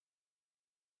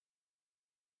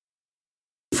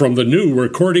From the new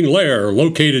recording lair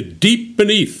located deep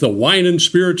beneath the Wine and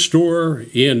Spirit store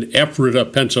in Ephrata,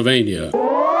 Pennsylvania.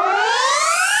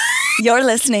 You're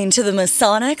listening to the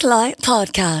Masonic Light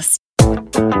Podcast.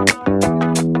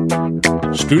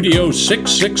 Studio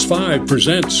 665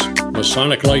 presents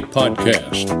Masonic Light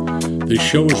Podcast. This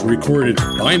show is recorded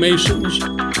by Masons,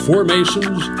 for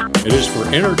Masons, and is for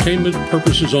entertainment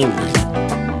purposes only.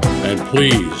 And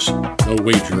please, no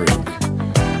wagering.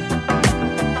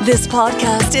 This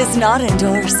podcast is not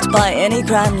endorsed by any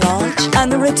Grand Lodge,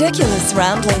 and the ridiculous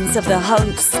ramblings of the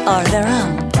hosts are their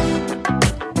own.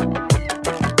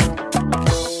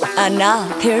 And now,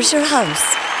 here's your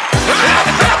host.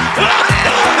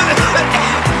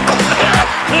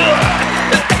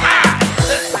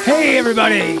 Hey,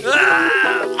 everybody.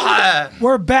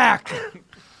 We're back.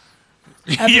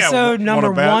 Episode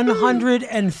number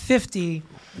 150.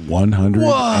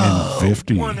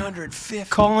 150. 150.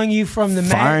 Calling you from the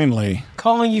Finally.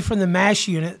 calling you from the MASH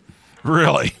unit.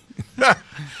 Really?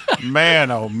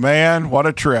 Man, oh man, what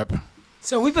a trip.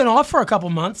 So we've been off for a couple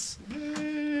months.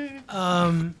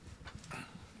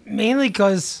 Mainly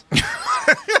because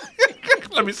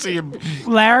Let me see him.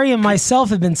 Larry and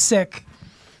myself have been sick.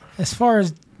 As far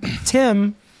as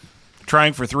Tim,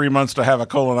 Trying for 3 months to have a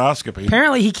colonoscopy.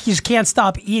 apparently he just can't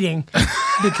stop eating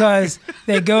because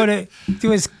they go to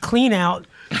do his clean out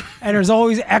and there's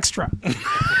always extra.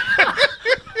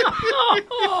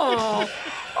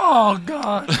 Oh,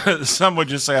 God. Some would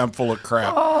just say I'm full of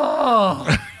crap.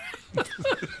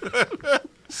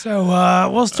 So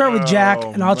we'll start with Jack,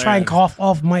 and I'll try and cough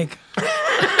off Mike. We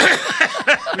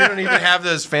don't even have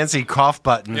those fancy cough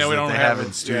buttons Yeah, we that don't they have have in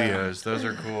them. studios. Those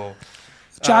are cool.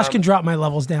 Josh can drop my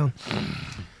levels down.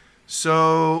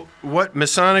 So, what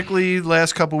Masonically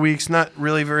last couple weeks? Not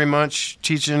really very much.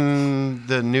 Teaching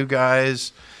the new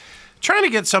guys, trying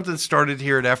to get something started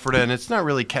here at Ephrata, and it's not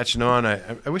really catching on. I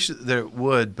wish that it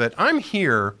would, but I'm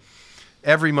here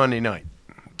every Monday night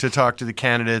to talk to the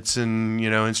candidates and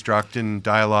instruct and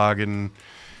dialogue and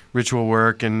ritual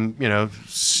work and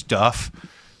stuff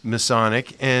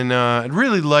Masonic, and I'd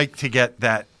really like to get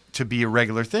that to be a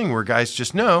regular thing where guys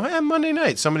just know, hey, Monday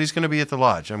night somebody's going to be at the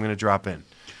lodge. I'm going to drop in.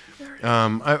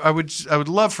 I would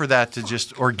love for that to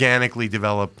just organically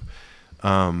develop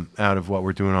out of what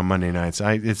we're doing on Monday nights.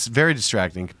 It's very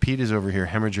distracting. Pete is over here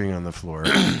hemorrhaging on the floor.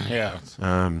 Yeah.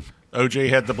 OJ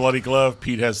had the bloody glove.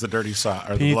 Pete has the dirty sock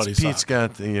or the bloody sock. Pete's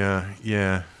got the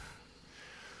yeah.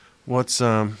 What's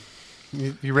you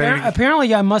ready?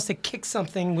 Apparently, I must have kicked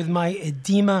something with my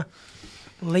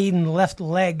edema-laden left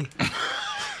leg.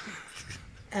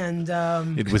 And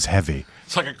It was heavy.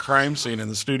 It's like a crime scene in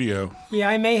the studio. yeah,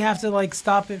 I may have to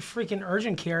stop at freaking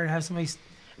urgent care and have somebody.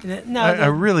 I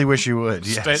really wish you would.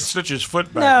 Yes. Stitch his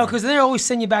foot back. No, on. because they always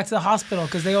send you back to the hospital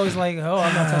because they always I'm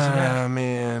not touching that. Oh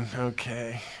man.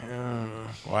 Okay.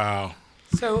 Wow.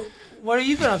 So, what have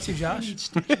you been up to, Josh?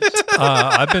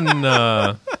 I've been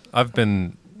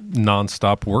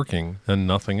nonstop working and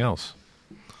nothing else.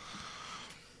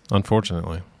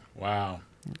 Unfortunately. Wow.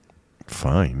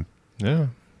 Fine. Yeah.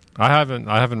 I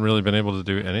haven't really been able to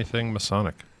do anything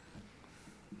Masonic.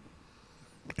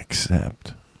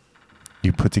 Except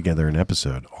you put together an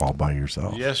episode all by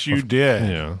yourself. Yes, you did.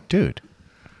 Yeah. Dude.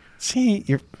 See,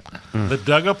 you're The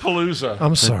Dugapalooza.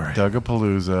 I'm sorry.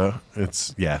 Dugapalooza.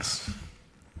 It's yes.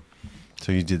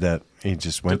 So you did that. He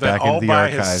just went Did that back all into the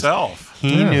by archives. himself.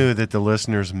 He knew that the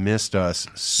listeners missed us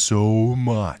so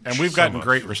much. And we've gotten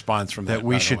great response from that. that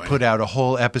we should put out a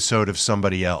whole episode of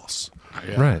somebody else.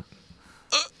 Yeah. Right.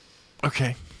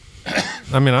 Okay.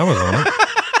 I mean, I was on it.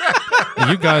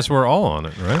 You guys were all on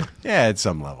it, right? Yeah, at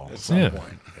some level. At some Yeah.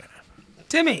 point.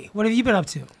 Timmy, what have you been up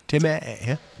to?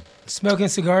 Timmy. Smoking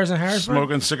cigars in Harrisburg?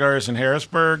 Smoking cigars in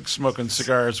Harrisburg, smoking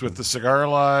cigars with the Cigar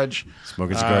Lodge.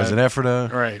 Smoking cigars in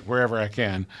Ephrata. Right, wherever I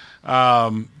can.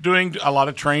 Doing a lot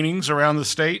of trainings around the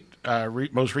state,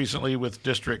 most recently with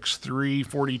Districts 3,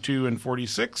 42, and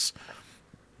 46.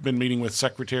 Been meeting with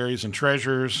secretaries and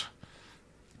treasurers,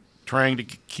 trying to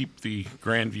keep the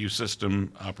Grandview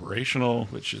system operational,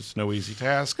 which is no easy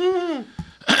task.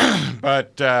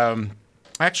 But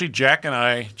actually, Jack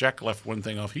left one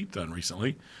thing off he'd done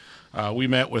recently. We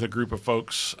met with a group of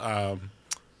folks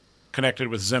connected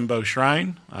with Zembo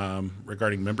Shrine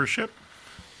regarding membership,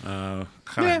 kind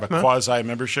of a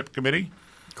quasi-membership committee.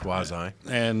 Quasi.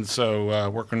 And so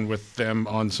working with them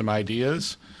on some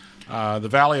ideas. The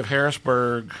Valley of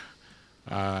Harrisburg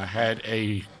had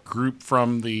a group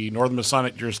from the Northern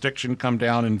Masonic jurisdiction come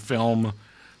down and film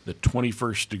the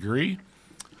 21st Degree,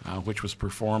 which was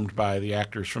performed by the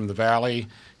actors from the Valley,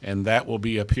 and that will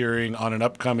be appearing on an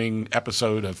upcoming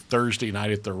episode of Thursday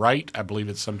Night at the Right. I believe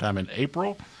it's sometime in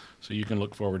April. So you can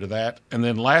look forward to that. And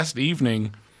then last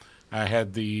evening, I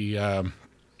had the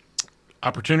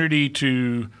opportunity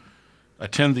to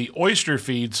attend the oyster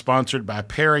feed sponsored by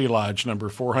Perry Lodge number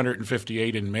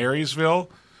 458 in Marysville.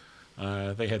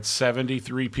 They had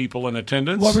 73 people in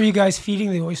attendance. What were you guys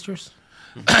feeding the oysters?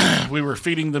 We were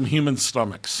feeding them human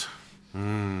stomachs.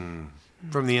 From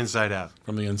the inside out.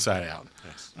 From the inside out.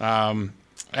 Yes.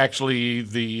 Actually,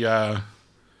 the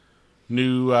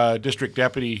new district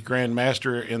deputy grand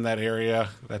master in that area,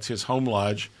 that's his home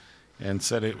lodge, and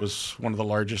said it was one of the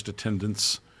largest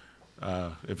attendance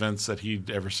events that he'd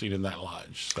ever seen in that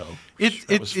lodge. So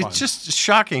it's just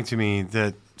shocking to me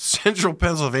that Central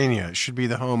Pennsylvania should be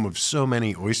the home of so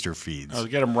many oyster feeds. Oh,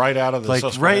 get them right out of the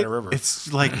Susquehanna River.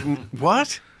 It's like,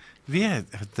 what? Yeah,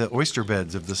 the oyster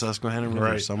beds of the Susquehanna River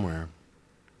Right. somewhere.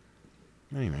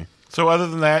 Anyway. So other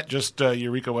than that, just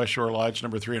Eureka West Shore Lodge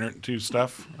number 302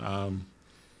 stuff.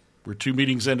 We're 2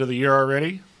 meetings into the year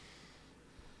already.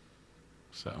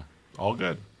 So all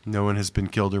good. No one has been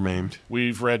killed or maimed.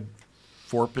 We've read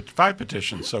 5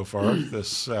 petitions so far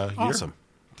this year. Awesome.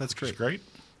 That's Which is great. great.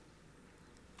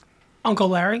 Uncle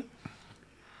Larry?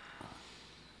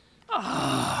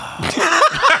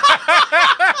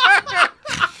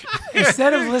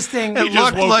 Instead of listing, He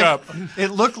just woke up. It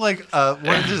looked like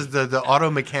what is the auto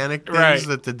mechanic things Right.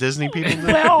 that the Disney people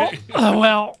do.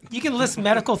 Well, you can list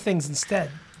medical things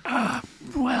instead.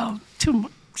 too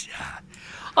much.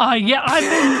 Yeah,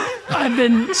 I've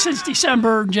been since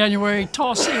December, January.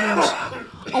 Tall Cedars,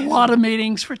 a lot of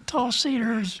meetings for Tall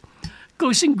Cedars,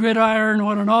 Goose and Gridiron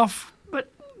on and off,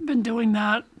 but been doing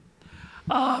that.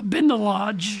 Been to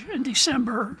Lodge in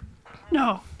December.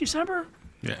 Yeah.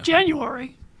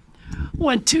 January.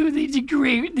 Went to the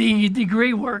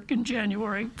degree work in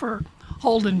January for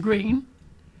Holden Green.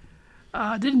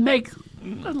 Didn't make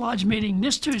the Lodge meeting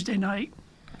this Tuesday night.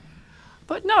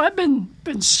 But no, I've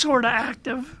been sort of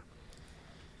active.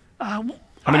 How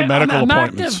many medical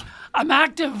appointments? I'm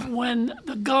active when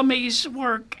the gummies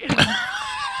work and the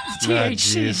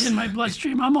THC's in my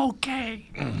bloodstream. I'm okay.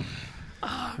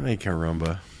 Hey,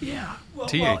 caramba. Yeah.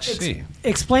 THC.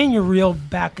 Explain your real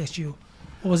back issue.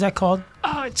 What was that called?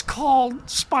 It's called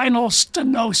spinal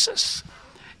stenosis.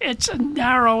 It's a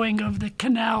narrowing of the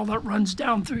canal that runs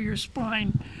down through your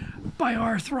spine by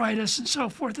arthritis and so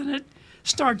forth, and it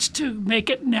starts to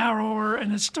make it narrower,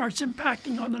 and it starts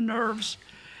impacting on the nerves,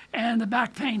 and the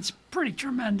back pain's pretty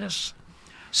tremendous.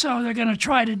 So they're going to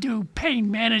try to do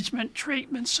pain management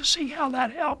treatments to see how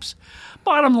that helps.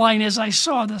 Bottom line is, I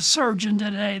saw the surgeon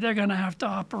today. They're going to have to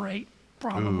operate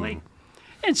probably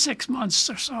in 6 months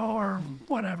or so, or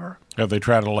whatever. Have they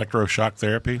tried electroshock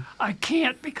therapy? I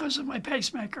can't because of my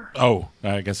pacemaker. Oh,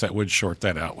 I guess that would short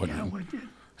that out, wouldn't That it? would,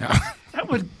 that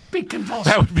would be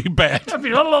convulsive. That would be bad. That'd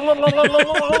be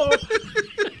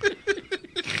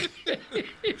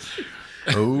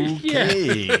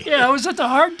Okay. Yeah, I was at the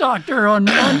heart doctor on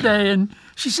Monday, and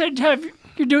she said, "Have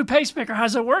you do a pacemaker?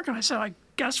 How's it working?" I said, "I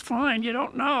guess fine. You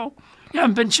don't know. You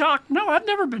haven't been shocked?" "No, I've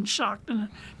never been shocked. In the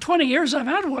 20 years I've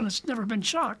had one, it's never been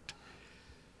shocked."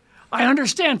 I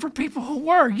understand for people who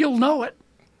were, you'll know it.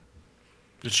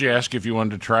 Did she ask if you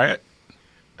wanted to try it?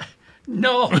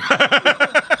 No.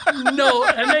 No,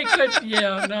 and they could,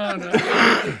 no.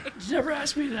 Never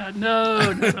asked me that. No,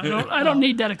 I don't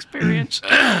need that experience.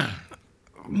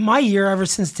 My year, ever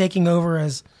since taking over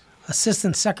as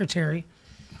assistant secretary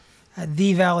at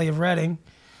the Valley of Reading,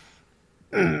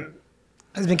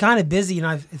 has been kind of busy,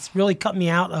 and it's really cut me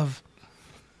out of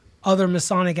other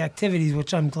Masonic activities,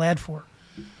 which I'm glad for.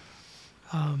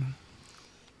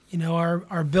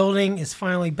 Our building is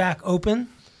finally back open.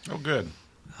 Oh, good.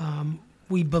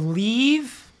 We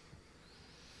believe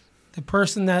the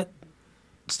person that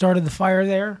started the fire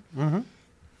there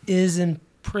is in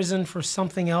prison for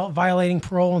something else, violating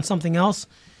parole and something else,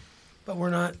 but we're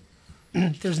not.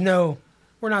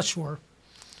 We're not sure.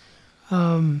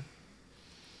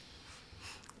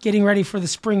 Getting ready for the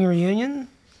spring reunion,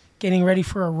 getting ready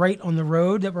for a Right on the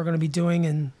Road that we're going to be doing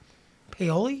in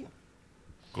Paoli.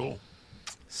 Cool.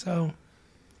 So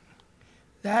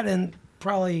that, and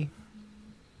probably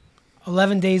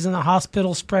 11 days in the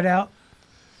hospital spread out,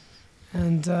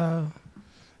 and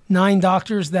 9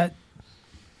 doctors that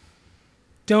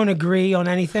don't agree on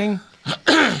anything.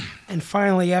 And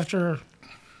finally, after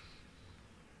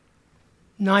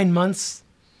 9 months,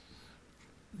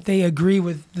 they agree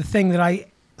with the thing that I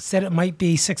said it might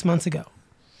be 6 months ago.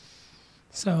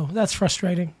 So that's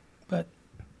frustrating, but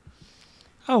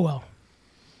oh well.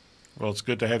 Well, it's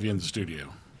good to have you in the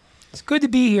studio. It's good to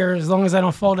be here as long as I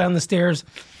don't fall down the stairs,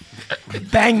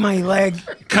 bang my leg.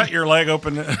 Cut your leg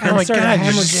open. Oh my started God!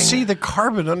 You hemorrhaging. see the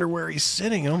carpet under where he's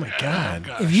sitting. Oh my God!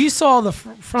 If you saw the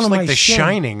front It's of like my The shin,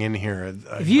 Shining in here.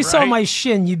 if you saw Right? my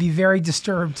shin, you'd be very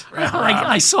disturbed.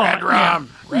 I saw Red it. rum.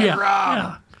 Red yeah. rum.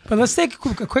 Yeah. But let's take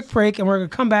a quick break, and we're going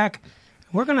to come back.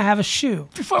 We're going to have a shoe.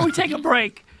 Before we take a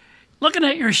break, looking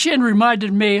at your shin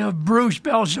reminded me of Bruges,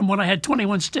 Belgium, when I had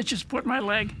 21 stitches put in my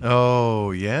leg.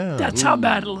 Oh yeah. That's how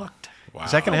bad it looked.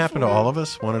 Is that going to happen to all of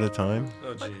us one at a time?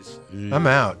 Oh, jeez. I'm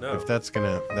out. If that's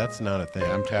not a thing.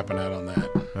 I'm tapping out on that.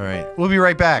 All right. We'll be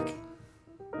right back.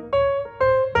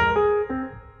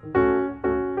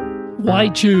 Why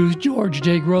choose George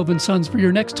J. Grove & Sons for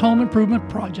your next home improvement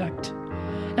project?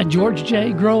 At George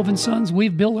J. Grove & Sons,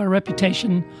 we've built our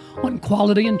reputation on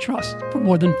quality and trust for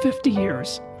more than 50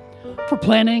 years. From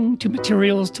planning to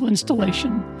materials to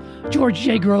installation, George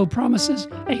J. Grove promises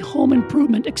a home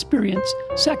improvement experience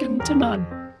second to none.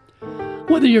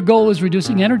 Whether your goal is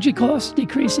reducing energy costs,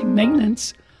 decreasing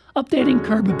maintenance, updating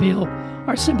curb appeal,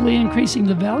 or simply increasing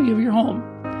the value of your home,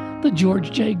 the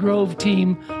George J. Grove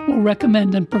team will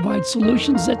recommend and provide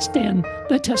solutions that stand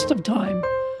the test of time.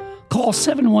 Call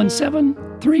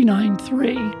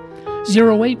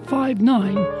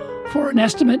 717-393-0859 for an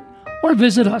estimate or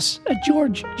visit us at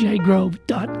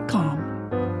georgejgrove.com.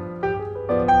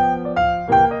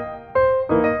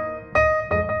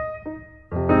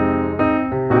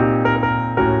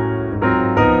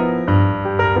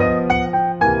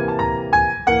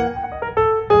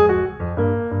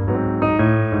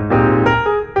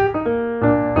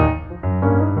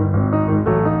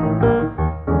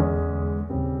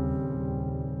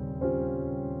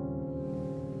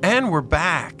 And we're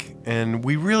back, and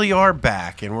we really are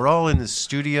back, and we're all in the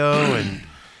studio, and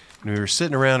we were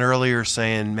sitting around earlier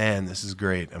saying, man, this is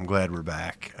great. I'm glad we're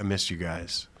back. I missed you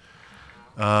guys.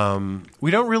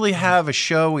 We don't really have a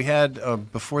show. We had,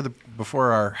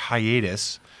 before our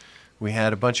hiatus, we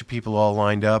had a bunch of people all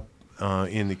lined up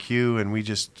in the queue, and we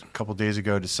just, a couple days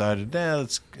ago, decided,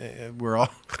 we're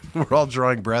all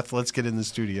drawing breath. Let's get in the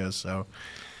studio, so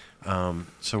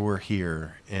we're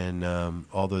here, and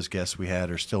all those guests we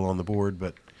had are still on the board,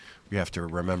 but we have to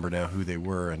remember now who they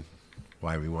were and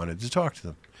why we wanted to talk to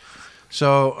them.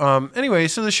 So anyway,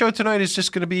 so the show tonight is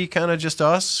just going to be kind of just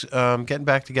us getting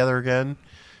back together again.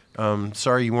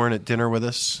 Sorry you weren't at dinner with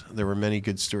us. There were many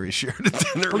good stories shared at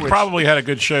dinner. We probably had a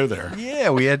good show there. Yeah,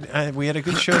 we had a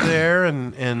good show there,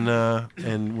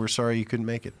 and we're sorry you couldn't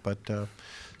make it. But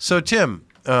so Tim,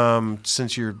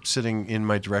 since you're sitting in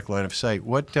my direct line of sight,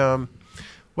 what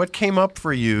came up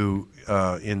for you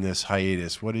in this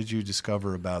hiatus? What did you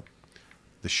discover about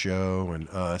the show and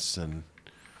us and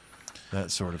that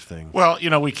sort of thing? Well,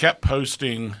 we kept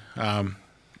posting the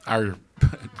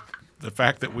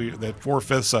fact that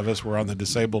 4/5 of us were on the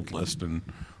disabled list in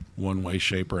one way,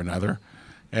 shape, or another,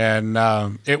 and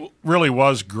it really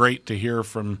was great to hear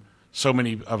from so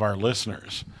many of our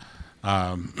listeners.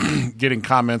 Getting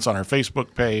comments on our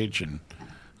Facebook page, and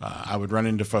I would run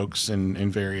into folks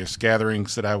in various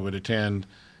gatherings that I would attend,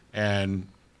 and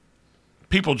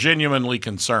people genuinely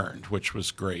concerned, which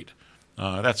was great.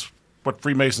 That's what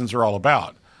Freemasons are all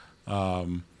about.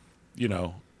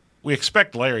 We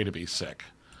expect Larry to be sick.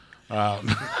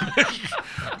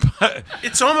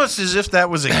 It's almost as if that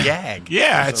was a gag.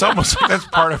 Yeah, it's almost like that's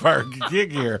part of our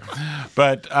gig here.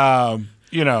 But,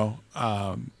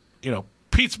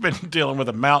 Pete's been dealing with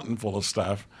a mountain full of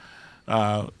stuff.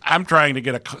 I'm trying to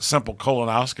get a simple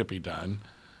colonoscopy done.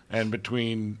 And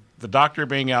between the doctor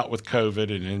being out with COVID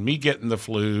and me getting the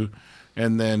flu,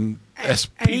 and then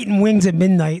Eating wings at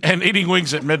midnight. and eating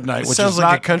wings at midnight, It which sounds is like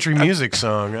not a country music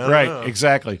song. I don't right, know.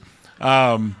 exactly.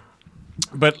 But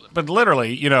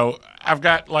literally, I've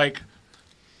got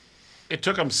it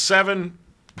took them 7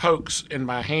 pokes in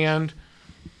my hand,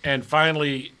 and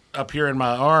finally up here in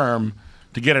my arm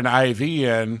to get an IV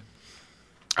in,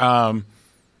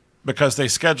 because they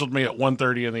scheduled me at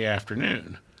 1:30 in the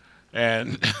afternoon,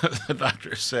 and the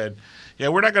doctor said, "Yeah,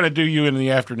 we're not going to do you in the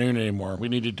afternoon anymore. We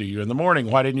need to do you in the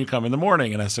morning. Why didn't you come in the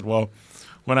morning?" And I said, "Well,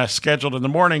 when I scheduled in the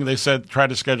morning, they said tried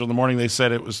to schedule in the morning. They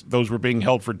said those were being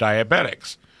held for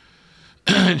diabetics."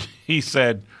 He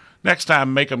said, "Next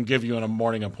time, make them give you a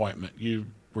morning appointment. You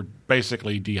were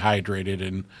basically dehydrated,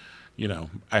 and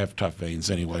I have tough veins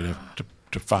anyway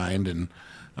to find." And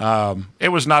it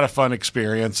was not a fun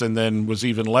experience, and then was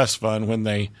even less fun when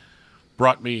they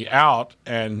brought me out,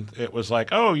 and it was like,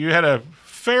 "Oh, you had a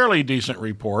fairly decent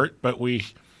report, but we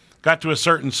got to a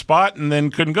certain spot and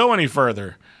then couldn't go any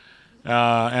further."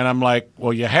 And I'm like,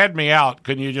 "Well, you had me out.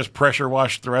 Couldn't you just pressure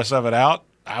wash the rest of it out?"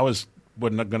 I wasn't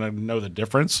going to know the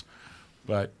difference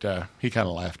But he kind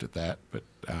of laughed at that. But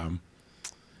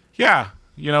yeah,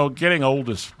 getting old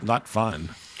is not fun.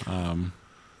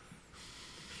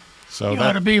 So You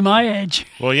ought to be my age.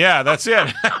 well, yeah, that's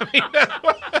it.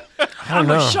 I'm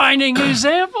a shining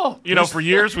example. For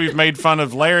years we've made fun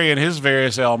of Larry and his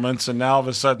various ailments, and now all of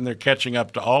a sudden they're catching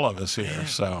up to all of us here.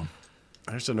 So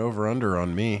There's an over-under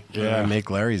on me. Whether Yeah. I make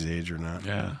Larry's age or not.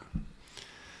 yeah,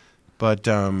 But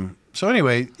so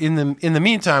anyway, in the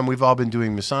meantime, we've all been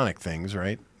doing Masonic things,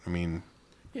 right? I mean,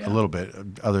 Yeah. a little bit,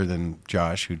 other than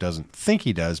Josh, who doesn't think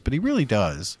he does, but he really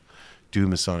does do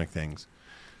Masonic things.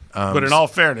 but in all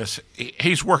fairness,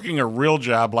 he's working a real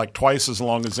job like twice as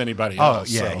long as anybody Oh else.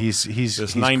 yeah, so he's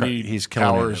this 90 he's killing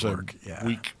it hours at a work. Yeah.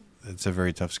 week It's a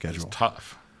very tough is schedule.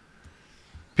 tough.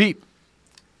 Pete,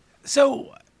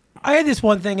 So I had this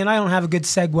one thing, and I don't have a good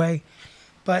segue,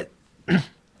 but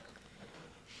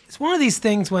it's one of these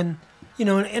things when, in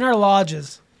our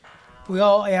lodges, we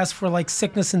all ask for like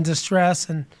sickness and distress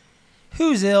and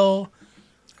who's ill,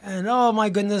 and oh my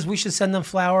goodness, we should send them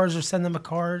flowers or send them a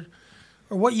card,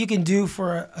 or what you can do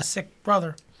for a sick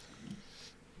brother.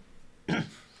 And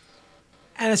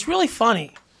it's really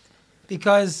funny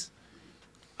because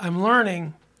I'm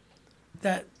learning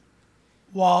that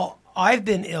while I've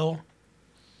been ill,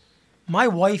 my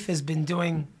wife has been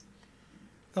doing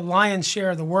the lion's share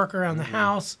of the work around the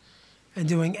house and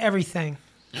doing everything.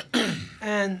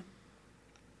 And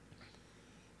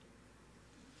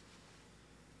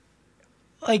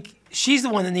like, she's the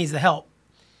one that needs the help.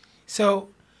 So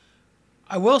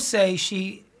I will say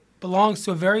she belongs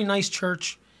to a very nice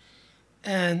church,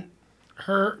 and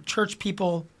her church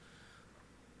people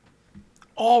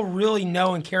all really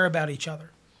know and care about each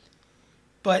other.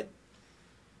 But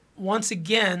once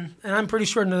again, and I'm pretty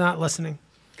sure they're not listening.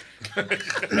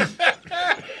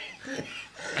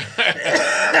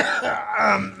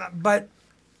 But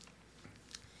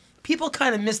people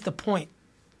kind of miss the point.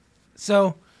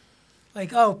 So,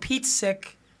 like, oh, Pete's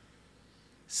sick,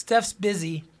 Steph's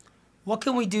busy. What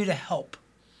can we do to help?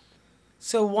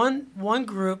 So one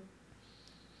group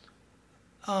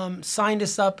signed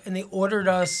us up, and they ordered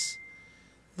us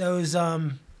those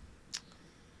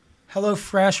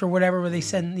HelloFresh or whatever, where they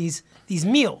send these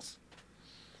meals.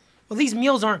 Well, these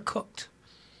meals aren't cooked,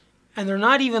 and they're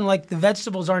not even like, the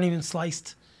vegetables aren't even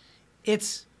sliced.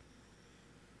 It's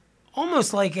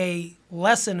almost like a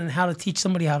lesson in how to teach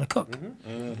somebody how to cook,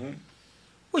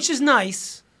 which is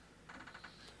nice.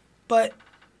 But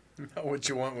not what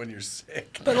you want when you're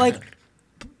sick. But like,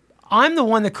 I'm the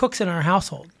one that cooks in our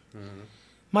household.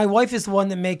 My wife is the one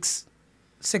that makes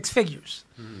six figures.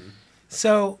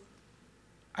 So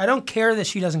I don't care that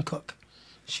she doesn't cook.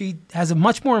 She has a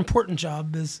much more important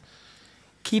job, is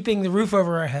keeping the roof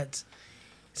over our heads.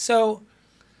 So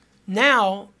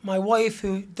now my wife,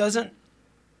 who doesn't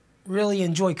really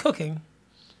enjoy cooking,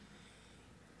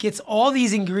 gets all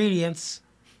these ingredients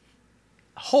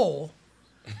whole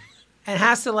and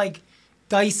has to like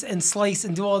dice and slice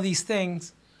and do all these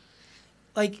things.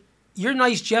 Like, your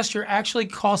nice gesture actually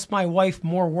costs my wife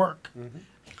more work.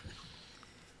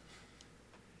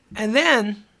 And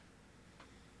then,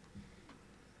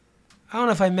 I don't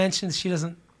know if I mentioned she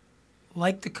doesn't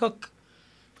like to cook,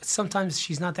 but sometimes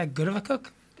she's not that good of a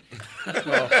cook.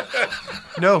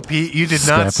 No, Pete, you did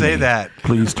not say that.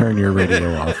 Please turn your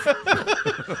radio off.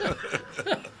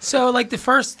 So, like, the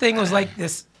first thing was like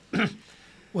this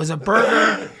was a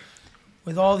burger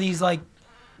with all these like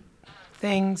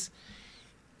things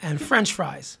and French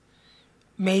fries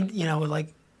made, with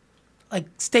like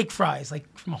steak fries, like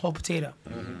from a whole potato.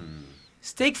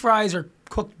 Steak fries are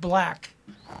cooked black,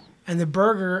 and the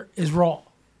burger is raw.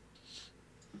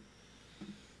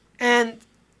 And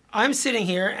I'm sitting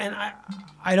here, and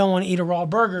I don't want to eat a raw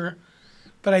burger,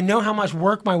 but I know how much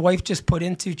work my wife just put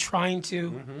into trying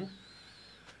to.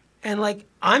 And like,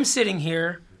 I'm sitting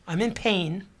here, I'm in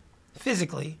pain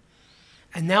physically,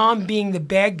 and now I'm being the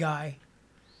bad guy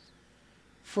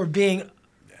for being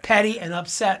petty and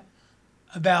upset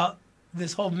about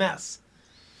this whole mess.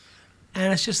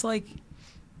 And it's just like,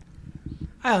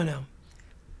 I don't know.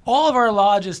 All of our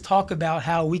lodges talk about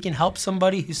how we can help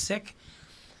somebody who's sick.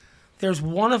 There's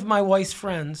one of my wife's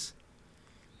friends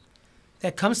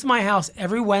that comes to my house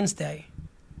every Wednesday,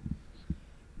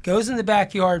 goes in the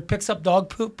backyard, picks up dog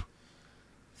poop,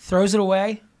 throws it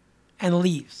away, and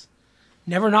leaves.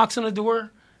 Never knocks on the door,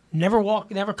 never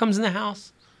comes in the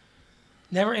house,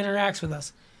 never interacts with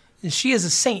us. And she is a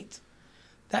saint.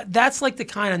 That's like the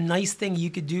kind of nice thing you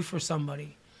could do for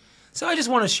somebody. So I just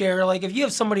want to share, like, if you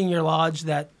have somebody in your lodge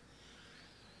that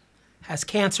has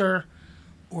cancer,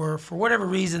 or for whatever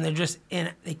reason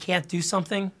they can't do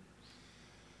something,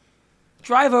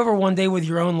 drive over one day with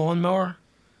your own lawnmower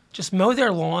just mow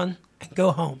their lawn and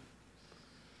go home.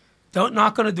 Don't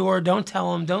knock on a door. Don't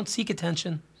tell them. Don't seek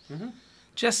attention.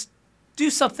 Just do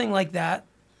something like that.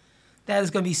 That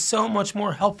is going to be so much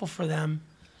more helpful for them.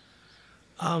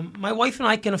 My wife and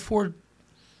I can afford.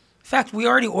 In fact, we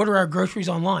already order our groceries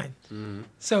online,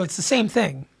 so it's the same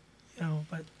thing,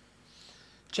 But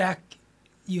Jack,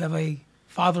 you have a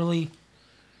fatherly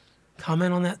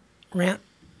comment on that rant?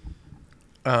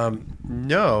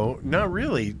 No, not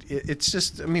really. It's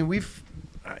just, I mean,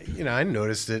 I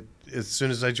noticed it as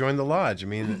soon as I joined the lodge. I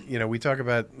mean, we talk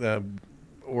about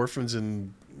orphans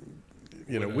and,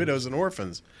 widows and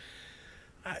orphans.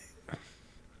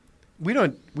 We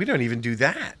don't even do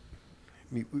that.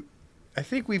 I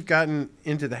think we've gotten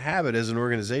into the habit as an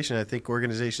organization. I think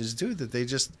organizations do that.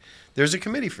 There's a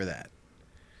committee for that.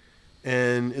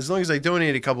 And as long as I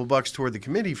donate a couple bucks toward the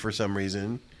committee for some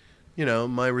reason,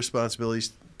 my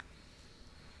responsibility's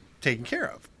taken care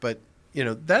of. But,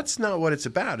 that's not what it's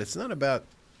about. It's not about,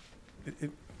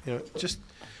 just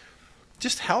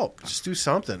help. Just do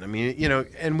something. I mean,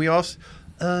 and we also,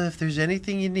 if there's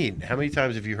anything you need. How many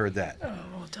times have you heard that? Oh,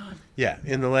 all the time. Yeah,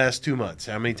 in the last 2 months.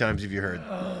 How many times have you heard,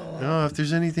 if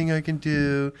there's anything I can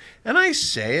do. And I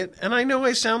say it, and I know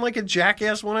I sound like a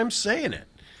jackass when I'm saying it.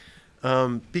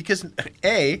 Because,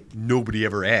 A, nobody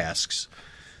ever asks,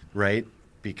 right?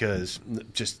 Because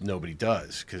just nobody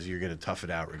does, because you're going to tough it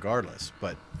out regardless.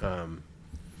 But,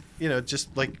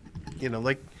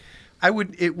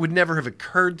 it would never have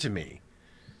occurred to me,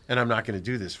 and I'm not going to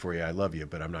do this for you, I love you,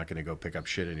 but I'm not going to go pick up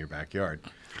shit in your backyard.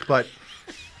 But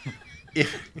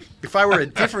if I were a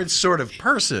different sort of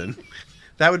person,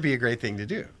 that would be a great thing to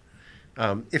do.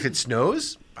 If it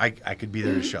snows, I could be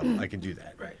there to shovel. I can do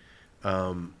that. Right.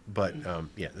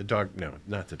 The dog, no,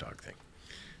 not the dog thing.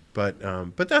 But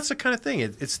that's the kind of thing.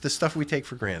 It's the stuff we take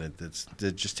for granted.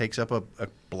 That just takes up a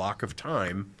block of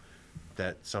time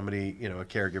that somebody, a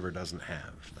caregiver doesn't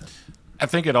have. I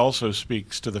think it also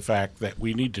speaks to the fact that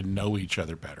we need to know each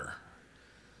other better.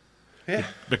 Yeah.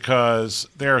 Because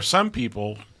there are some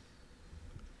people,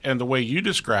 and the way you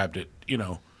described it,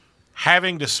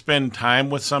 having to spend time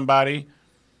with somebody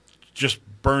just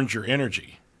burns your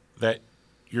energy that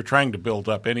you're trying to build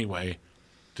up anyway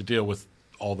to deal with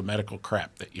all the medical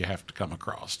crap that you have to come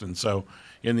across. And so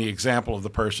in the example of the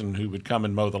person who would come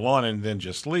and mow the lawn and then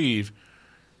just leave,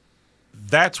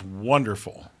 that's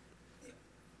wonderful.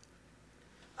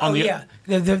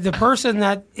 The person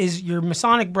that is your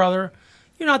Masonic brother,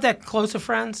 you're not that close of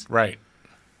friends. Right.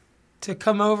 To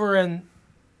come over and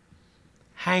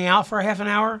hang out for a half an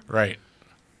hour. Right.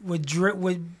 Would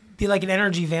be like an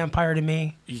energy vampire to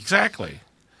me. Exactly.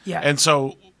 Yeah. And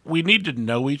so we need to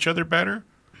know each other better.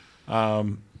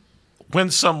 When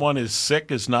someone is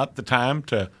sick is not the time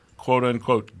to, quote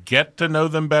unquote, get to know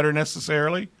them better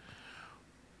necessarily.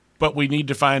 But we need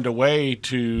to find a way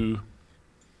to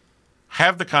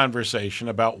have the conversation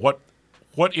about what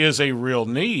is a real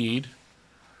need,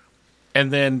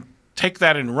 and then take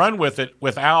that and run with it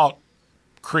without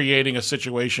creating a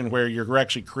situation where you're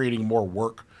actually creating more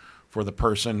work for the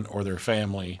person or their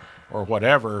family or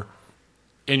whatever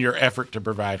in your effort to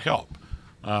provide help.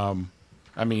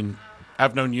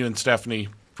 I've known you and Stephanie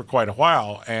for quite a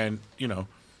while, and,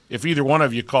 if either one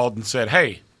of you called and said,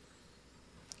 hey,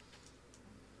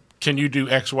 can you do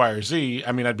X, Y, or Z?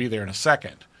 I'd be there in a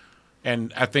second.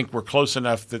 And I think we're close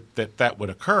enough that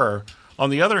would occur. On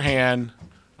the other hand,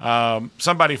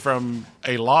 somebody from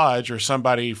a lodge or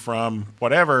somebody from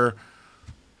whatever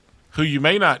who you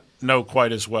may not know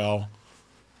quite as well,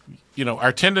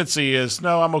 our tendency is,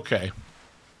 no, I'm okay.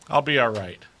 I'll be all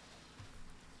right.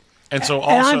 And so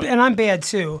also... And I'm bad,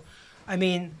 too. I've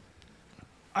been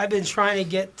trying to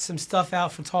get some stuff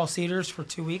out for Tall Cedars for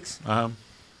 2 weeks. I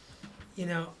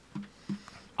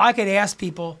could ask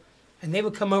people, and they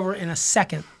would come over in a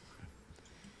second.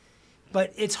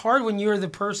 But it's hard when you're the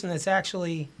person that's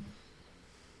actually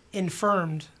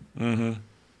infirmed. Mm-hmm.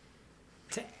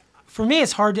 For me,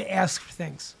 it's hard to ask for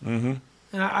things. Mm-hmm.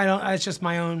 And I don't. It's just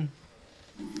my own.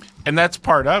 And that's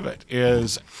part of it.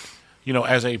 Is,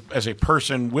 as a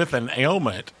person with an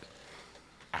ailment,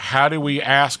 how do we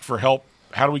ask for help?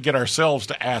 How do we get ourselves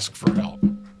to ask for help?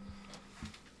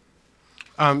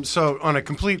 So on a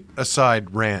complete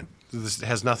aside rant, this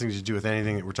has nothing to do with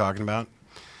anything that we're talking about.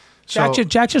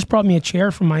 Jack just brought me a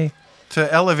chair from my...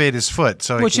 To elevate his foot.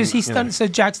 So he's done, so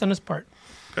Jack's done his part.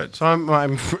 Good. So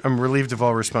I'm relieved of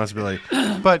all responsibility.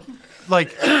 But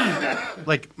like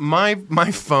my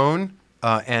phone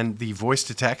and the voice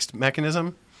to text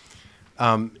mechanism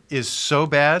is so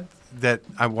bad that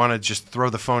I want to just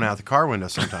throw the phone out the car window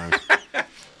sometimes.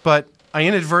 But I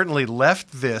inadvertently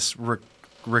left this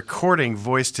recording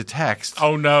voice to text.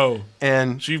 Oh, no.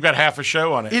 And So you've got half a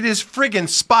show on it. it is friggin'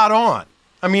 spot on.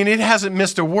 I mean, it hasn't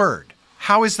missed a word.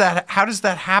 How does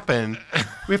that happen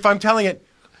if I'm telling it,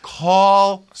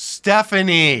 call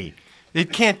Stephanie?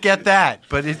 It can't get that,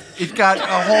 but it got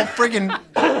a whole friggin'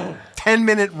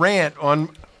 10-minute rant on.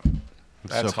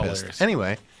 That's so pissed. hilarious.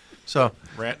 Anyway, so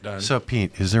Rant done. So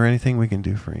Pete, is there anything we can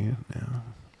do for you now?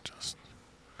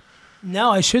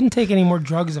 No, I shouldn't take any more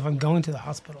drugs if I'm going to the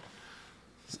hospital.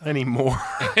 Anymore?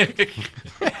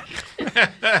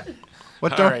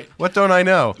 What All don't right. What don't I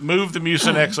know? Move the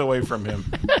Mucinex away from him.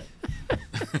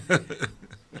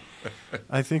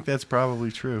 I think that's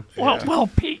probably true. Well,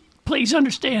 Pete, please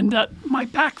understand that my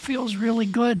back feels really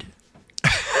good.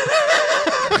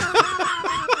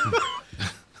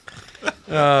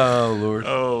 Oh Lord.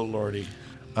 Oh, Lordy.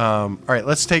 All right,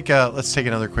 let's take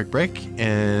another quick break,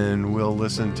 and we'll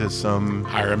listen to some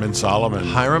Hiram and Solomon.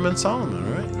 Hiram and Solomon.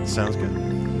 All right, sounds good.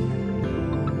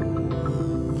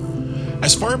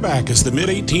 As far back as the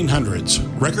mid-1800s,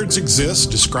 records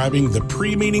exist describing the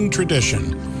pre-meeting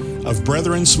tradition of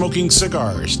brethren smoking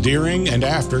cigars during and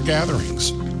after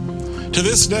gatherings. To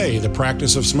this day, the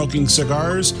practice of smoking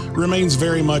cigars remains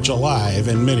very much alive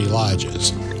in many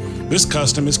lodges. This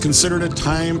custom is considered a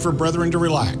time for brethren to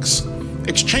relax,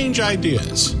 exchange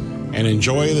ideas, and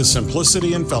enjoy the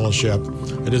simplicity and fellowship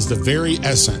that is the very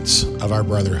essence of our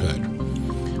brotherhood.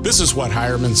 This is what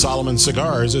Hiram and Solomon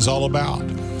Cigars is all about.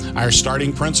 Our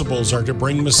starting principles are to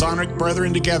bring Masonic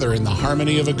brethren together in the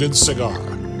harmony of a good cigar.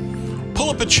 Pull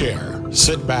up a chair,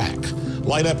 sit back,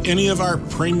 light up any of our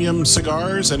premium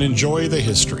cigars, and enjoy the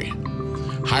history.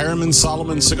 Hiram and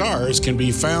Solomon Cigars can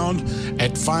be found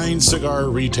at fine cigar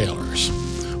retailers.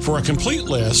 For a complete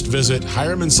list, visit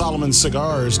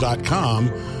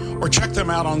HiramandSolomonCigars.com or check them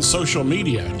out on social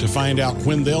media to find out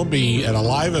when they'll be at a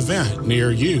live event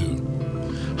near you.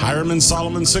 Hiram and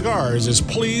Solomon Cigars is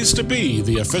pleased to be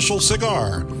the official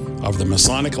cigar of the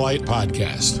Masonic Light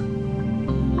Podcast.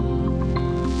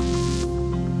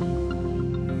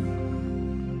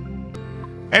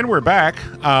 And we're back.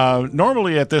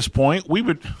 Normally at this point, we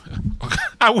would...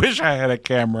 I wish I had a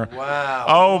camera. Wow.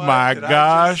 Oh, what my did I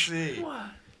gosh. just see?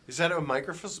 Is that a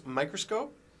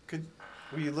microscope?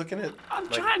 Were you looking at? I'm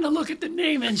trying to look at the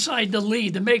name inside the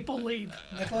lead, the maple lead.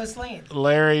 Nicholas Lane.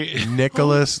 Larry...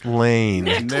 Nicholas Lane.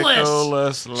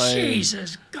 Nicholas Lane.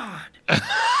 Jesus, God.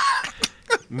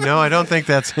 No, I don't think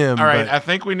that's him. All right, but- I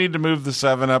think we need to move the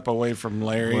 7-Up away from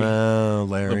Larry. Wow,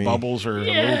 Larry. The bubbles are a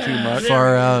little too much.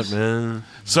 Far out, man.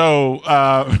 So,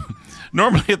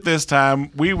 normally at this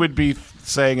time, we would be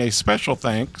saying a special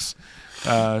thanks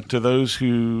to those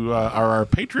who are our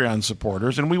Patreon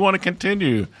supporters, and we want to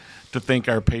continue to thank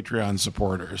our Patreon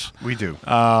supporters. We do.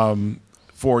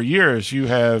 For years, you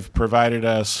have provided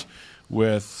us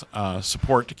with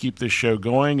support to keep this show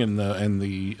going, and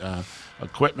the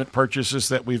equipment purchases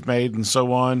that we've made, and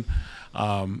so on.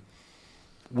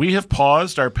 We have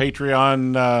paused our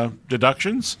Patreon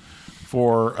deductions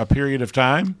for a period of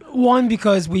time. One,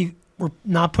 because we were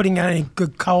not putting out any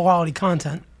good quality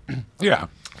content. Yeah.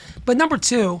 But number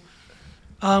two,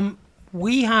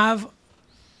 we have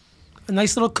a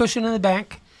nice little cushion in the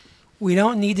bank. We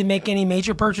don't need to make any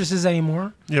major purchases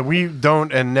anymore. Yeah, we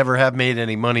don't and never have made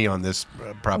any money on this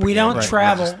property. We don't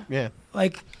travel. Yeah.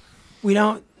 Like, we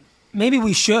don't. Maybe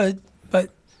we should, but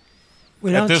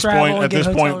we don't At this travel. point, and at get this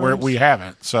hotel point, rooms. we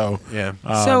haven't. So Yeah.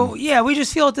 So yeah, we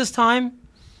just feel at this time.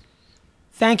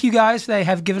 Thank you guys that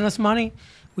have given us money.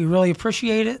 We really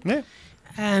appreciate it. Yeah.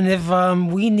 And if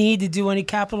we need to do any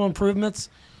capital improvements,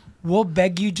 we'll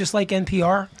beg you just like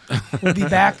NPR. We'll be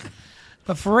back.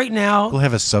 But for right now, We'll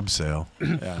have a sub sale.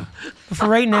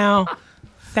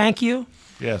 Thank you.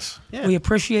 yes. We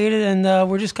appreciate it, and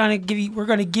we're just kind of we're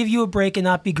going to give you a break and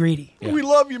not be greedy. We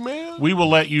love you, man. We will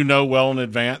let you know well in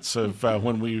advance of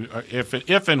when we,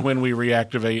 if and when we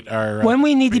reactivate our. When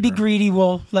we need to be greedy,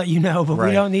 we'll let you know, but we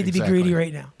Right, don't need to be exactly. greedy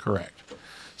right now. Correct.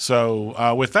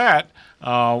 So with that,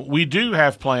 we do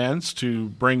have plans to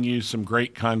bring you some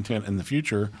great content in the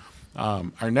future.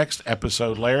 Our next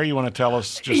episode, Larry, you want to tell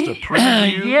us just a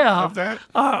preview Yeah. of that?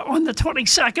 On the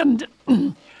 22nd,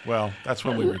 Well, that's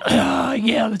when we record.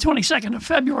 the 22nd of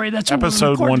February, that's when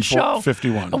Episode we record the show.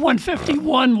 151.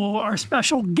 151, our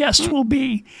special guest will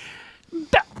be,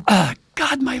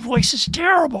 God, my voice is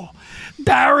terrible,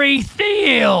 Barry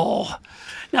Thiel.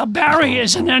 Now, Barry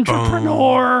is an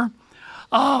entrepreneur,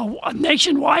 a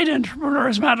nationwide entrepreneur,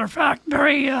 as a matter of fact,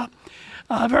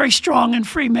 very strong in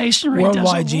Freemasonry.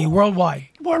 Worldwide, G. Worldwide.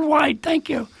 Worldwide, thank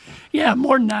you. Yeah,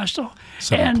 more than national.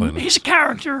 And planets. he's a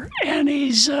character, and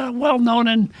he's well known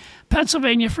in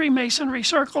Pennsylvania Freemasonry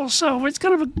circles, so it's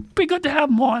going to be good to have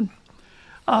him on.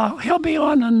 He'll be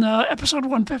on episode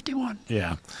 151.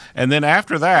 Yeah. And then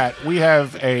after that, we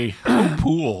have a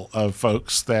pool of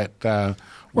folks that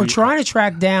We're trying to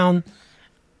track down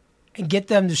and get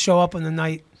them to show up on the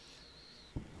night.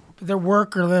 But their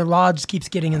work or their lodge keeps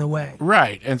getting in the way.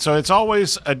 Right. And so it's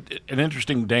always an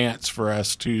interesting dance for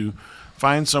us to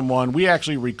find someone. We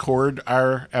actually record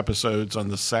our episodes on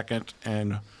the 2nd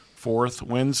and 4th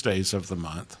Wednesdays of the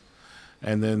month,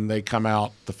 and then they come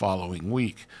out the following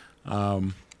week.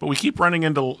 But we keep running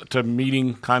into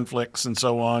meeting conflicts and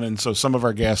so on, and so some of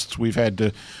our guests we've had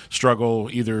to struggle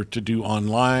either to do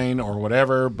online or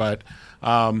whatever. But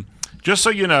just so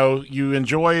you know, you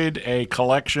enjoyed a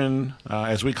collection,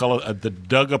 as we call it, the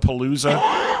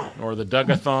Dougapalooza or the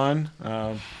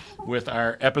Dougathon, with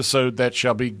our episode that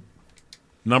shall be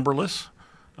numberless.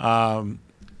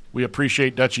 We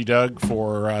appreciate Dutchy Doug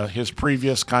for his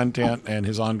previous content and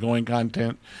his ongoing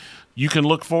content. You can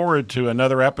look forward to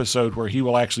another episode where he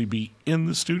will actually be in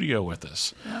the studio with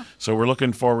us. Yeah. So we're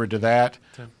looking forward to that.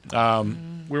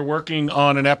 We're working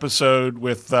on an episode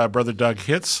with Brother Doug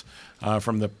Hitz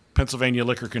from the Pennsylvania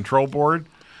Liquor Control Board.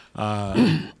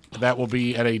 That will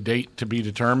be at a date to be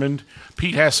determined.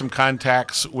 Pete has some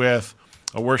contacts with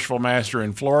a worshipful master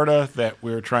in Florida that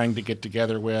we're trying to get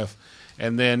together with.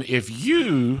 And then if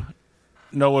you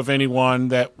know of anyone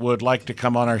that would like to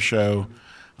come on our show,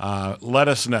 let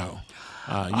us know.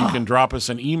 You can drop us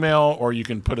an email or you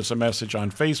can put us a message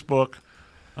on Facebook.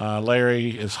 Larry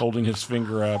is holding his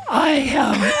finger up. I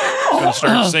have. Going to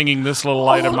start singing This Little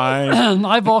Light of Mine.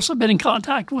 I've also been in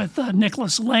contact with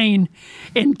Nicholas Lane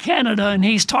in Canada, and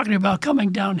he's talking about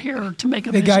coming down here to make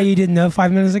a The visit. guy you didn't know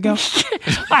 5 minutes ago?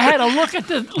 I had to look at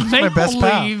the maple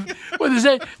leaf with his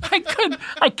name.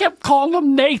 I kept calling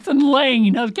him Nathan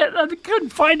Lane. I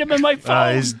couldn't find him in my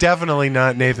phone. He's definitely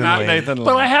not Nathan Not Lane. Nathan Lane.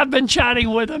 But I have been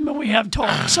chatting with him, and we have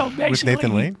talked. So basically,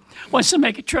 Nathan Lane? he wants to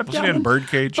make a trip Wasn't down. he in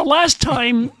Birdcage? The last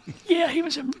time, yeah, he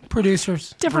was a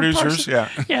Producers. different Producers, person.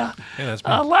 yeah. Yeah. that's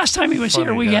Last time he was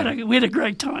here, we guy. had a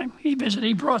great time. He visited.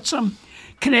 He brought some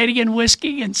Canadian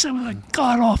whiskey and some of the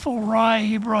god awful rye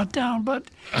he brought down. But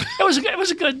it was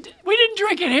a good. We didn't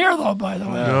drink it here though, by the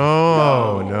way.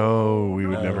 No, we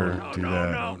would never do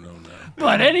that. No.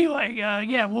 But anyway,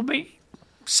 yeah, we'll be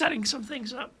setting some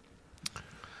things up.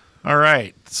 All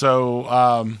right. So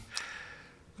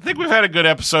I think we've had a good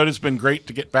episode. It's been great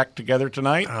to get back together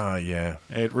tonight. Yeah.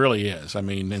 It really is. I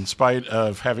mean, in spite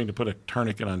of having to put a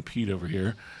tourniquet on Pete over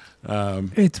here.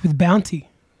 It's with Bounty.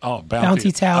 Oh,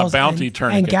 Bounty towels A bounty and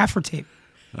tourniquet. gaffer tape.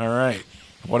 All right.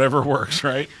 Whatever works,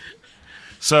 right?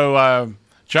 So,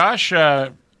 Josh, you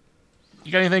got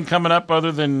anything coming up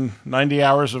other than 90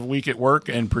 hours a week at work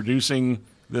and producing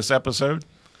this episode?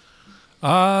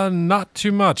 Not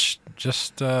too much.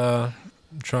 Just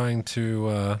trying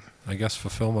to, I guess,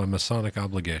 fulfill my Masonic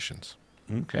obligations.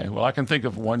 Okay. Well, I can think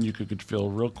of one you could fill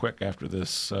real quick after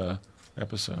this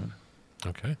episode.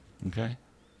 Okay. Okay?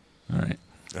 All right.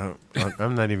 Oh,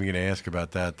 I'm not even going to ask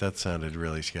about that. That sounded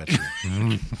really sketchy.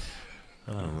 I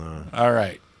don't know. All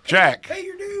right. Jack. Pay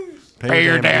your dues. Pay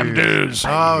your damn dues.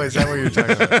 Oh, is that what you're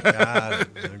talking about? Got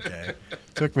it. Okay.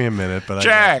 Took me a minute, but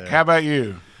Jack, I how about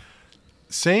you?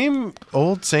 Same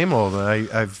old, same old.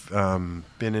 I've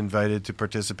been invited to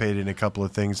participate in a couple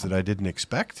of things that I didn't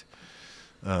expect.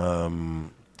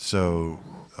 So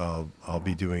I'll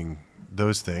be doing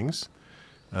those things.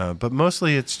 But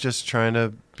mostly it's just trying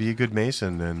to be a good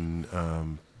Mason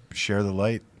and share the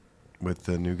light with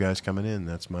the new guys coming in.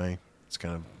 It's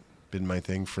kind of been my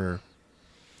thing for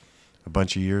a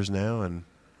bunch of years now, and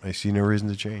I see no reason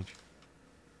to change.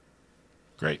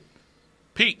 Great.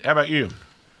 Pete, how about you?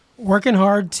 Working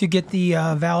hard to get the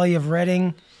Valley of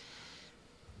Reading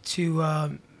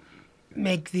to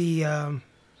make the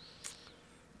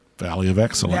Valley of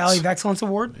Excellence. Valley of Excellence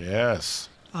Award. Yes.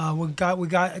 We got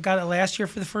it last year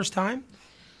for the first time,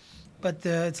 but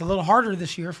it's a little harder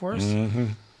this year for us. Mm-hmm.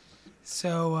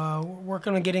 So we're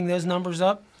working on getting those numbers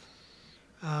up.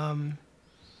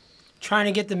 Trying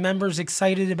to get the members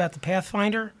excited about the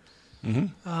Pathfinder.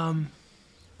 Mm-hmm.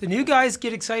 The new guys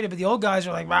get excited, but the old guys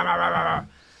are like, rah, rah, rah, rah, rah.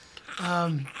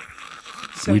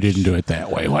 So We didn't do it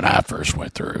that way when I first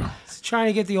went through. trying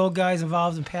to get the old guys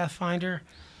involved in Pathfinder.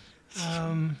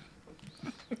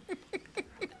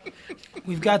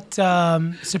 We've got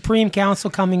Supreme Council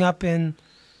coming up in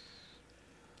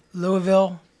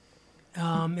Louisville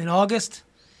in August.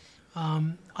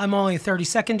 I'm only a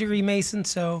 32nd degree Mason,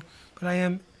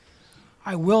 but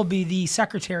I will be the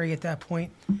secretary at that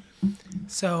point.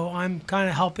 So I'm kind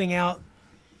of helping out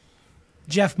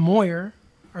Jeff Moyer,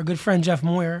 our good friend Jeff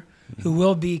Moyer, who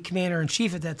will be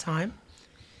commander-in-chief at that time.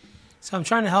 So I'm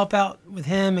trying to help out with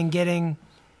him and getting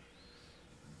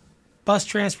bus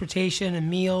transportation and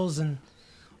meals and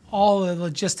all the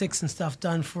logistics and stuff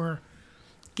done for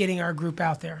getting our group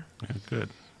out there. Yeah, good.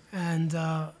 And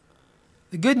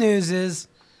the good news is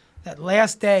that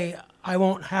last day I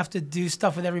won't have to do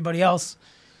stuff with everybody else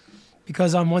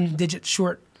because I'm one digit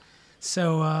short.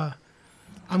 So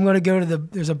I'm going to go to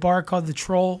there's a bar called The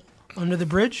Troll under the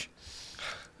bridge,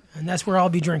 and that's where I'll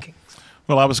be drinking.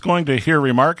 Well, I was going to here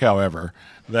remark, however,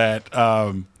 that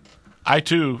I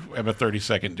too am a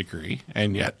 32nd degree,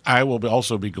 and yet I will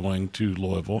also be going to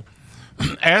Louisville,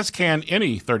 as can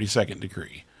any 32nd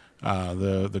degree.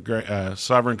 The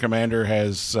Sovereign Commander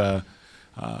has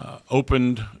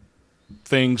opened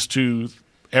things to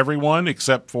everyone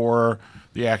except for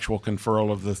the actual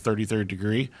conferral of the 33rd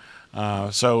degree.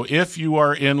 So if you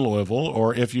are in Louisville,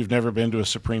 or if you've never been to a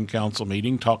Supreme Council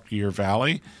meeting, talk to your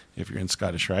Valley, if you're in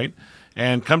Scottish Rite,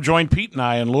 and come join Pete and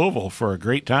I in Louisville for a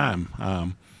great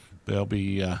time. There'll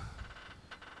be a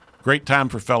great time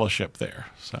for fellowship there.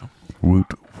 So, Woot,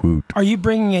 woot. Are you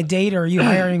bringing a date, or are you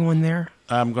hiring one there?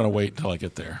 I'm going to wait until I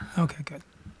get there. Okay, good.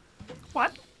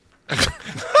 What?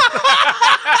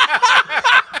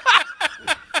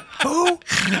 Who?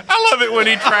 I love it when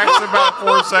he tracks about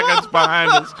 4 seconds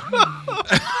behind us.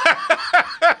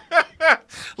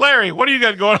 Larry, what do you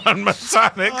got going on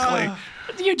Masonically?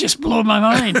 You just blew my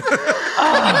mind.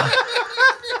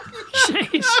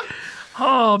 Jeez.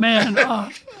 Oh, man.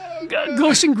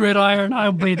 Ghost and Gridiron,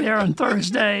 I'll be there on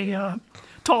Thursday.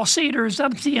 Tall Cedars,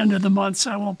 that's the end of the month,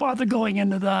 so I won't bother going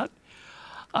into that.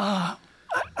 I'm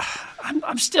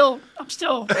still.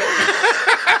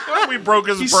 We broke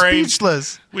his He's brain.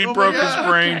 speechless. We broke his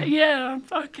brain. Okay, yeah,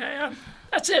 okay.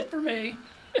 That's it for me.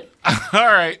 All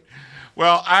right.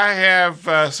 Well, I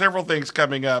have several things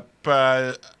coming up.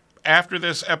 After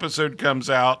this episode comes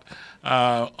out,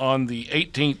 on the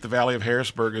 18th, the Valley of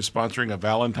Harrisburg is sponsoring a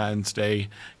Valentine's Day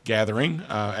gathering.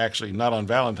 Actually, not on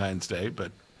Valentine's Day,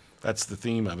 but that's the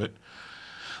theme of it.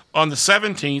 On the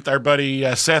 17th, our buddy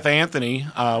Seth Anthony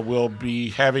will be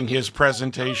having his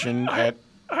presentation at.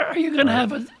 Are you gonna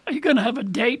have a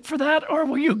date for that, or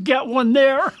will you get one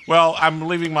there? Well, I'm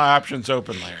leaving my options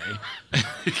open, Larry.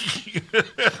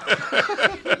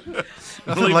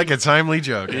 Nothing like a timely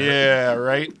joke. Yeah,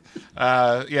 right.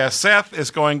 Seth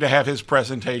is going to have his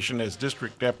presentation as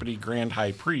District Deputy Grand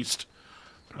High Priest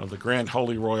of the Grand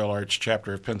Holy Royal Arch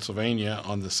Chapter of Pennsylvania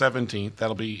on the 17th.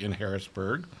 That'll be in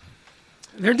Harrisburg.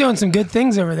 They're doing some good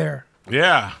things over there.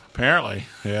 Yeah, apparently.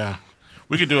 Yeah.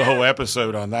 We could do a whole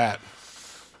episode on that,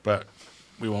 but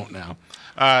we won't now.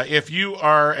 If you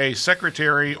are a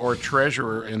secretary or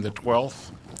treasurer in the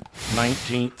 12th,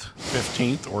 19th,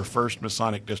 15th, or 1st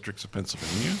Masonic Districts of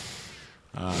Pennsylvania,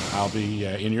 I'll be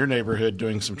in your neighborhood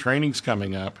doing some trainings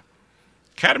coming up.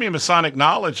 Academy of Masonic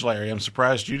Knowledge, Larry, I'm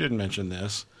surprised you didn't mention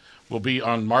this, will be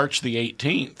on March the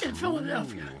 18th. In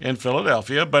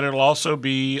Philadelphia. But it'll also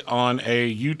be on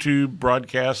a YouTube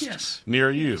broadcast near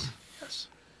you. Yes.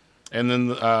 And then,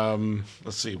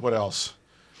 let's see, what else?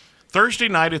 Thursday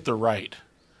night at the Rite.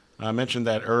 I mentioned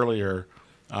that earlier.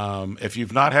 If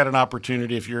you've not had an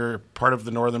opportunity, if you're part of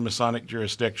the Northern Masonic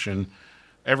jurisdiction,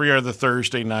 every other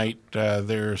Thursday night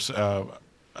there's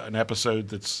an episode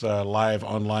that's live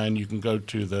online. You can go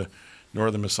to the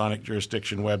Northern Masonic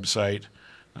jurisdiction website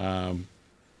to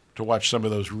watch some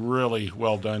of those really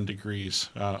well-done degrees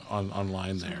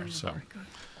online there. So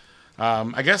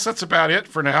I guess that's about it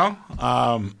for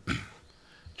now.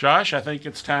 Josh, I think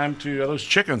it's time to. Those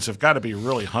chickens have got to be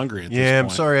really hungry at this point. Yeah, I'm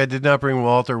sorry I did not bring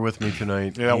Walter with me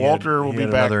tonight. Yeah, Walter will be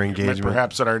back another engagement.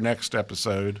 Perhaps at our next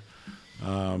episode.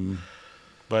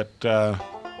 But all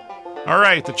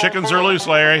right, the chickens are loose,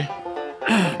 Larry.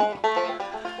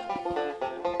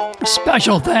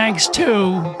 Special thanks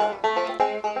to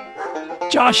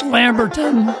Josh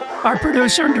Lamberton, our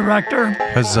producer and director,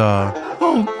 Huzzah.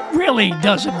 who really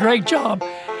does a great job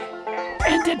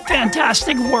and did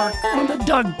fantastic work on the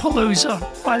Doug Palooza,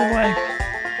 by the way.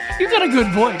 You got a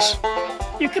good voice.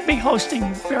 You could be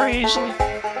hosting very easily.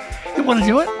 You want to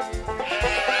do it?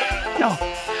 No.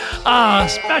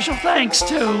 Special thanks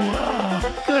to,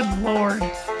 good Lord,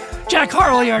 Jack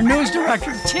Harley, our news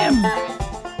director, Tim.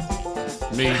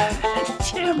 Me.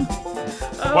 Tim.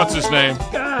 What's his name?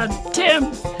 God, Tim.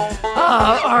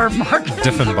 Our marketing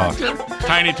Diffenbach. director.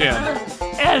 Tiny Tim.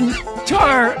 And to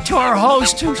our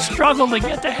host who struggled to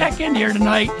get the heck in here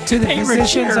tonight, To the Avery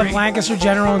physicians of Cherry. Lancaster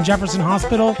General and Jefferson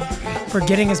Hospital for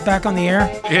getting us back on the air.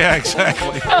 Yeah,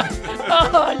 exactly.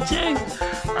 Oh, jeez.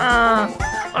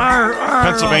 Our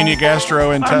Pennsylvania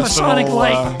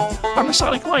gastrointestinal. Our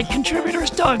Masonic Light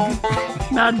contributors, Doug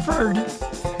Madford,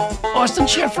 Austin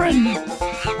Schifrin,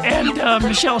 and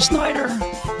Michelle Snyder.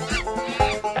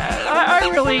 I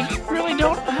really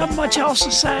don't have much else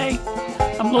to say.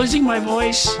 I'm losing my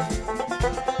voice.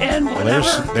 And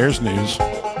whatever. There's news.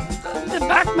 The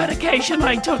back medication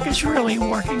I took is really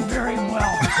working very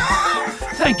well.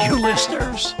 Thank you,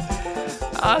 listeners.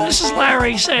 This is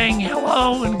Larry saying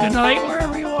hello and good night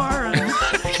wherever you are. And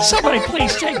somebody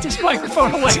please take this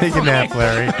microphone away Take a from nap, me.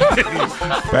 Larry.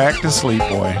 Back to sleep,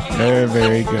 boy. Very,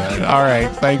 very good. All right.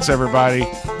 Thanks, everybody.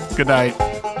 Good night.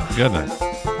 Good night.